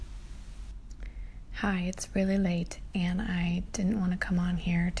Hi, it's really late and I didn't want to come on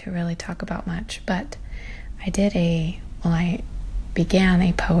here to really talk about much, but I began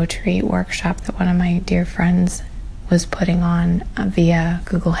a poetry workshop that one of my dear friends was putting on via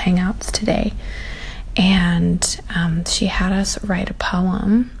Google Hangouts today. And she had us write a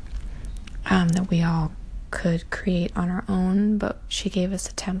poem that we all could create on our own, but she gave us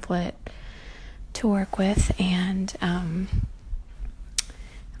a template to work with, and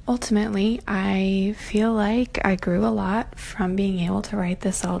ultimately, I feel like I grew a lot from being able to write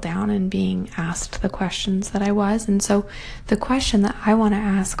this all down and being asked the questions that I was. And so the question that I want to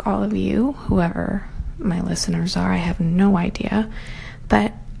ask all of you, whoever my listeners are, I have no idea,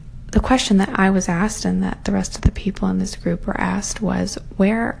 but the question that I was asked and that the rest of the people in this group were asked was,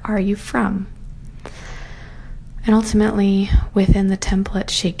 where are you from? And ultimately, within the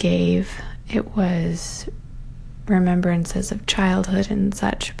template she gave, it was remembrances of childhood and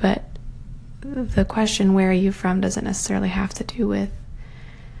such, but the question, where are you from, doesn't necessarily have to do with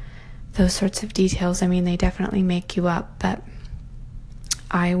those sorts of details. I mean, they definitely make you up, but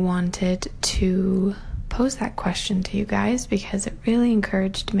I wanted to pose that question to you guys because it really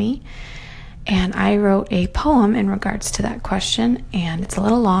encouraged me, and I wrote a poem in regards to that question, and it's a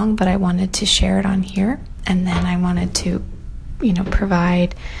little long, but I wanted to share it on here, and then I wanted to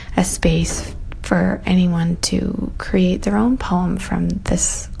provide a space for anyone to create their own poem from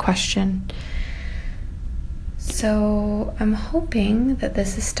this question. So I'm hoping that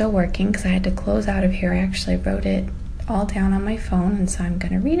this is still working because I had to close out of here. I actually wrote it all down on my phone, and so I'm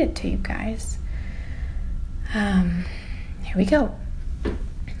going to read it to you guys. Here we go.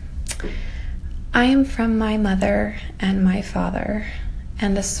 I am from my mother and my father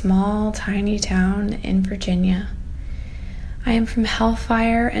and a small, tiny town in Virginia. I am from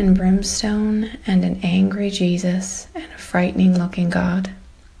hellfire and brimstone and an angry Jesus and a frightening-looking God.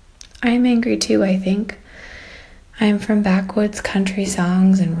 I am angry too, I think. I am from backwoods country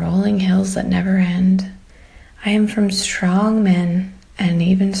songs and rolling hills that never end. I am from strong men and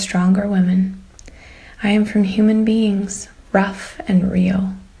even stronger women. I am from human beings, rough and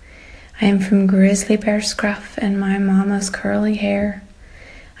real. I am from grizzly bear scruff and my mama's curly hair.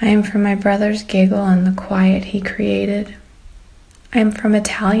 I am from my brother's giggle and the quiet he created. I am from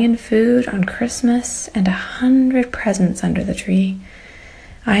Italian food on Christmas and 100 presents under the tree.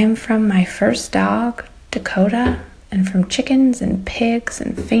 I am from my first dog, Dakota, and from chickens and pigs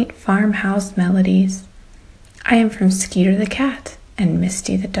and faint farmhouse melodies. I am from Skeeter the cat and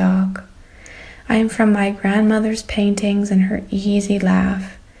Misty the dog. I am from my grandmother's paintings and her easy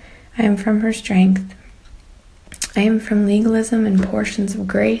laugh. I am from her strength. I am from legalism and portions of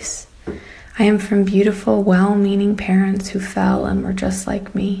grace. I am from beautiful, well-meaning parents who fell and were just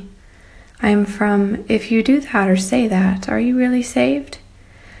like me. I am from, if you do that or say that, are you really saved?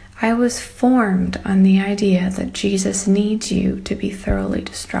 I was formed on the idea that Jesus needs you to be thoroughly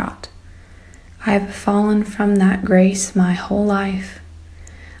distraught. I have fallen from that grace my whole life.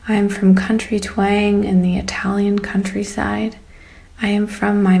 I am from country twang and the Italian countryside. I am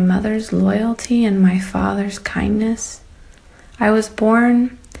from my mother's loyalty and my father's kindness. I was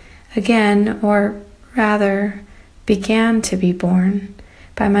born again, or rather began to be born,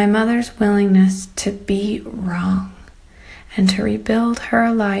 by my mother's willingness to be wrong and to rebuild her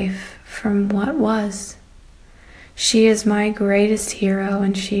life from what was. She is my greatest hero,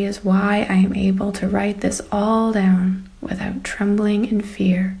 and she is why I am able to write this all down without trembling and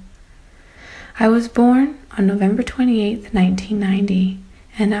fear. I was born on November 28th, 1990,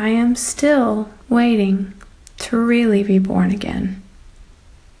 and I am still waiting to really be born again.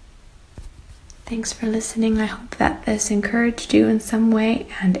 Thanks for listening. I hope that this encouraged you in some way,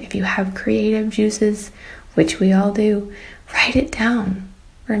 and if you have creative juices, which we all do, write it down.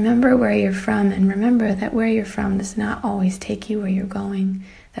 Remember where you're from, and remember that where you're from does not always take you where you're going,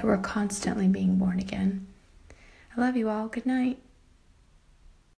 that we're constantly being born again. I love you all. Good night.